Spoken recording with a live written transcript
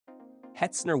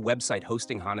Hetzner website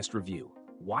hosting honest review.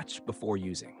 Watch before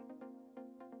using.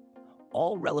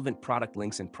 All relevant product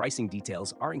links and pricing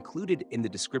details are included in the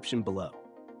description below.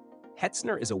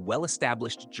 Hetzner is a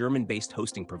well-established German-based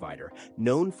hosting provider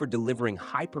known for delivering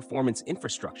high-performance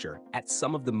infrastructure at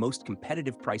some of the most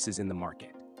competitive prices in the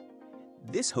market.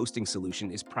 This hosting solution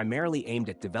is primarily aimed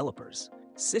at developers,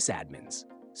 sysadmins,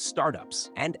 startups,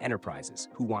 and enterprises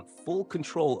who want full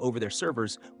control over their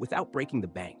servers without breaking the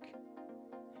bank.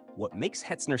 What makes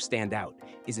Hetzner stand out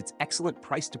is its excellent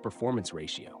price-to-performance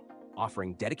ratio,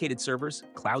 offering dedicated servers,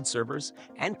 cloud servers,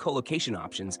 and colocation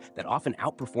options that often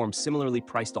outperform similarly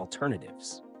priced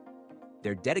alternatives.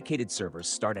 Their dedicated servers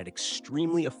start at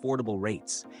extremely affordable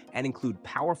rates and include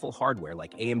powerful hardware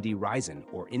like AMD Ryzen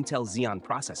or Intel Xeon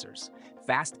processors,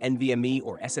 fast NVMe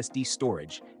or SSD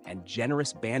storage, and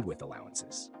generous bandwidth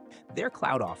allowances. Their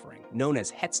cloud offering, known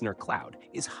as Hetzner Cloud,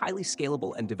 is highly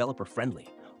scalable and developer-friendly,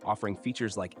 offering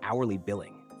features like hourly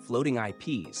billing, floating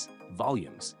IPs,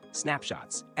 volumes,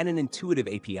 snapshots, and an intuitive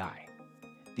API.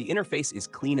 The interface is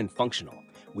clean and functional,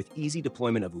 with easy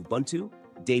deployment of Ubuntu,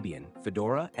 Debian,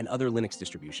 Fedora, and other Linux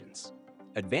distributions.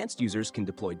 Advanced users can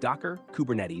deploy Docker,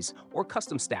 Kubernetes, or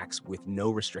custom stacks with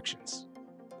no restrictions.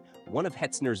 One of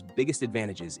Hetzner's biggest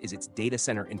advantages is its data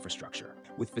center infrastructure,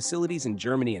 with facilities in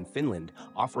Germany and Finland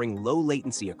offering low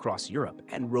latency across Europe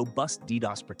and robust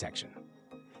DDoS protection.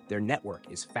 Their network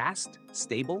is fast,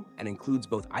 stable, and includes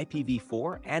both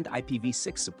IPv4 and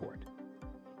IPv6 support.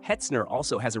 Hetzner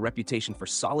also has a reputation for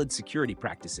solid security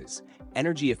practices,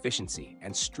 energy efficiency,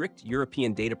 and strict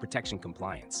European data protection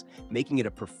compliance, making it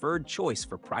a preferred choice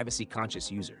for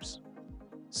privacy-conscious users.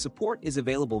 Support is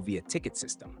available via ticket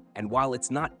system, and while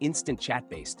it's not instant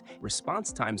chat-based,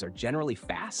 response times are generally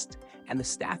fast and the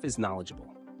staff is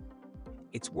knowledgeable.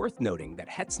 It's worth noting that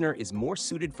Hetzner is more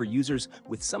suited for users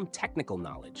with some technical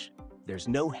knowledge. There's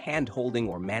no hand-holding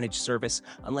or managed service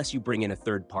unless you bring in a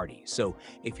third party, so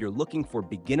if you're looking for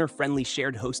beginner-friendly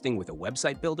shared hosting with a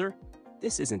website builder,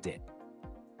 this isn't it.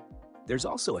 There's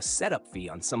also a setup fee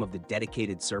on some of the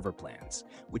dedicated server plans,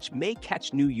 which may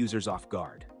catch new users off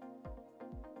guard.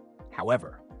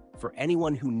 However, for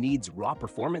anyone who needs raw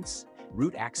performance,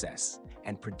 root access,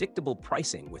 and predictable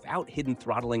pricing without hidden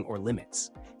throttling or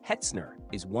limits, Hetzner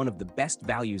is one of the best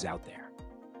values out there.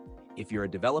 If you're a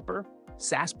developer,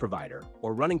 SaaS provider,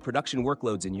 or running production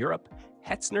workloads in Europe,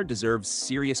 Hetzner deserves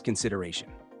serious consideration.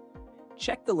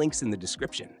 Check the links in the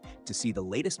description to see the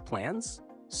latest plans,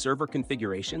 server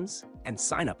configurations, and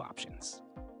sign-up options.